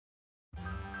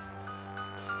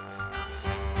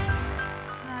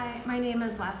name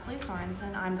is Lesley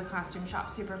Sorenson. I'm the costume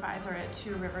shop supervisor at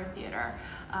Two River Theater.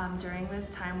 During this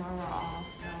time where we're all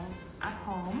still at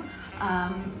home,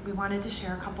 we wanted to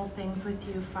share a couple things with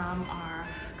you from our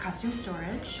costume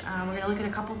storage. We're going to look at a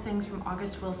couple things from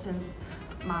August Wilson's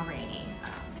Ma Rainey.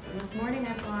 So this morning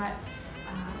I've got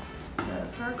the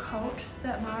fur coat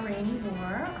that Ma Rainey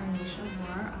wore, Arnisha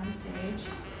wore on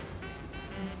stage.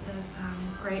 It's this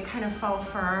great kind of faux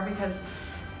fur because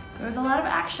there was a lot of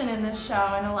action in this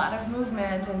show and a lot of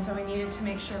movement, and so we needed to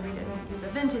make sure we didn't use a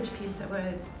vintage piece that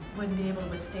wouldn't be able to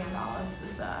withstand all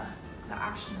of the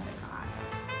action that it got.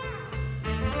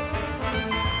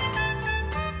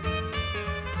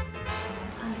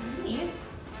 Underneath,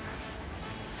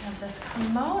 we have this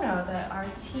kimono that our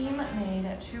team made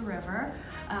at Two River.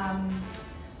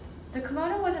 The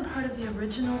kimono wasn't part of the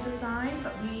original design,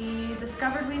 but we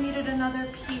discovered we needed another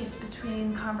piece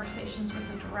between conversations with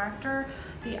the director,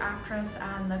 the actress,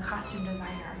 and the costume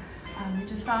designer. We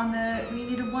just found that we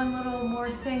needed one little more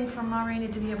thing for Ma Rainey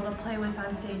to be able to play with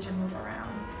on stage and move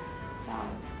around. So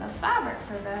the fabric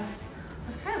for this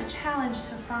was kind of a challenge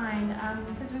to find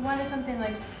because we wanted something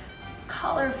like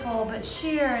colorful but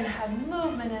sheer and had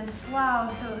movement and flow,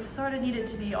 so it sort of needed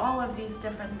to be all of these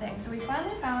different things. So we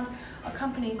finally found a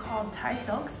company called Thai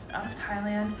Silks out of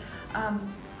Thailand,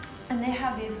 and they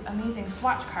have these amazing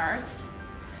swatch cards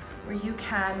where you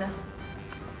can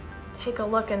take a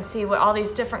look and see what all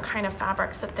these different kind of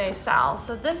fabrics that they sell.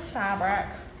 So this fabric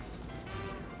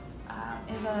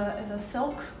is a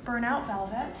silk burnout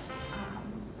velvet.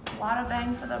 A lot of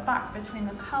bang for the buck between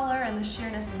the color and the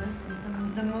sheerness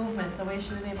and the movements, the way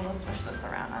she was able to swish this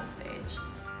around on stage.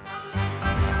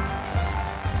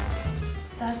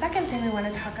 The second thing we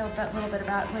want to talk a little bit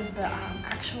about was the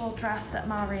actual dress that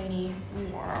Ma Rainey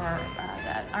wore, or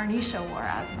that Arnisha wore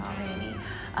as Ma Rainey.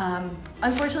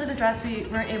 Unfortunately, the dress we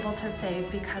weren't able to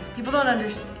save because people don't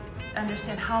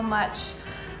understand how much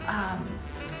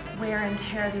wear and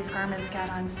tear these garments get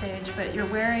on stage, but you're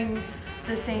wearing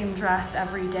the same dress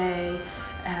every day,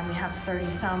 and we have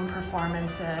 30-some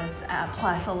performances,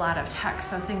 plus a lot of text,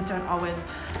 so things don't always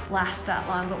last that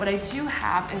long. But what I do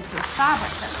have is this fabric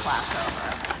that's left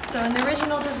over. So in the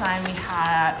original design, we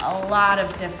had a lot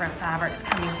of different fabrics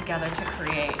coming together to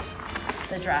create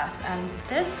the dress, and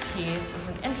this piece is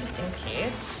an interesting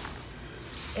piece.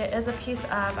 It is a piece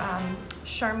of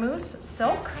charmeuse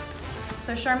silk.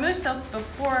 So charmeuse silk,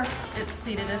 before it's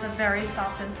pleated, is a very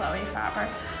soft and flowy fabric.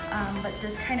 But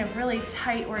this kind of really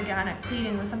tight organic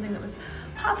pleating was something that was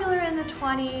popular in the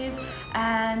 20s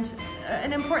and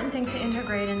an important thing to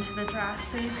integrate into the dress.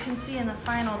 So you can see in the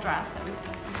final dress that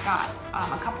we've got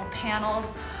a couple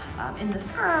panels in the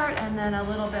skirt and then a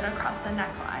little bit across the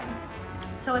neckline.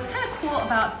 So what's kind of cool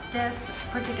about this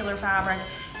particular fabric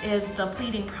is the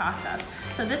pleating process.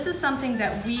 So this is something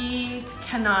that we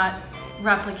cannot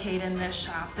replicate in this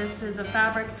shop. This is a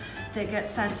fabric that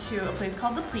gets sent to a place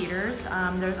called the Pleaters.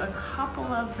 There's a couple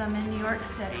of them in New York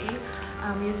City.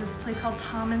 We use this place called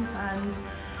Tom & Sons.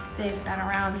 They've been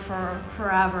around for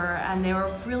forever, and they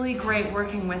were really great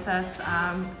working with us,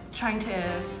 trying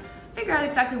to figure out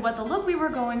exactly what the look we were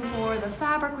going for, the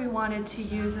fabric we wanted to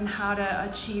use, and how to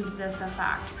achieve this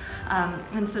effect.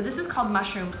 And so this is called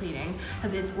mushroom pleating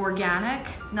because it's organic.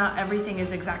 Not everything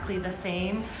is exactly the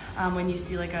same when you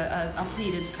see like a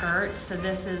pleated skirt. So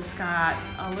this has got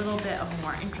a little bit of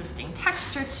more interesting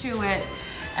texture to it,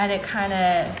 and it kind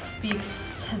of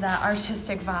speaks to that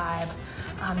artistic vibe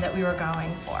that we were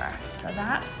going for. So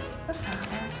that's the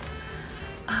fabric.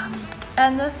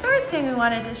 And the third thing we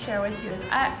wanted to share with you is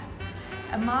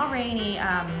Ma Rainey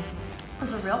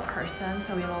was a real person,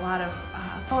 so we have a lot of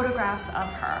photographs of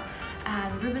her.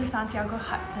 And Ruben Santiago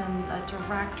Hudson, the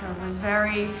director, was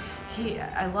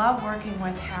I love working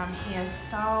with him. He is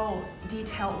so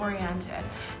detail-oriented.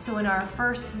 So in our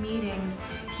first meetings,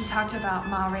 he talked about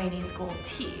Ma Rainey's gold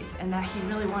teeth and that he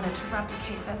really wanted to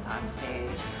replicate this on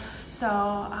stage. So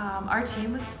our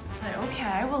team was like,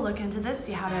 okay, we'll look into this,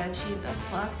 see how to achieve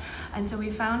this look. And so we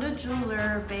found a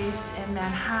jeweler based in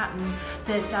Manhattan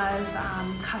that does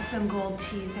custom gold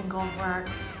teeth and gold work.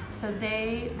 So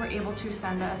they were able to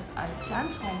send us a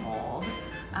dental mold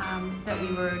that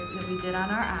we did on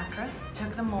our actress,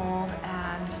 took the mold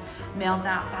and mailed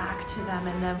that back to them.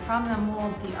 And then from the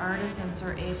mold, the artisans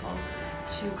are able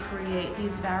to create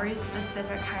these very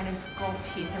specific kind of gold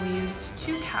teeth. And we used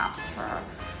 2 caps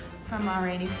from Ma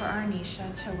Rainey for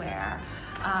Arnisha to wear.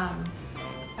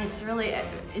 It's really,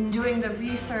 in doing the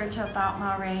research about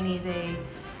Ma Rainey,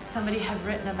 somebody had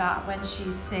written about when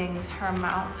she sings, her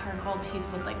mouth, her gold teeth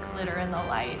would like glitter in the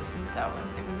lights, and so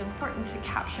it was important to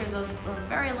capture those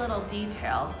very little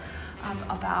details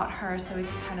about her so we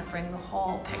could kind of bring the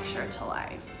whole picture to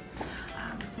life.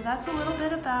 So that's a little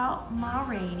bit about Ma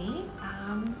Rainey,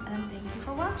 and thank you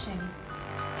for watching.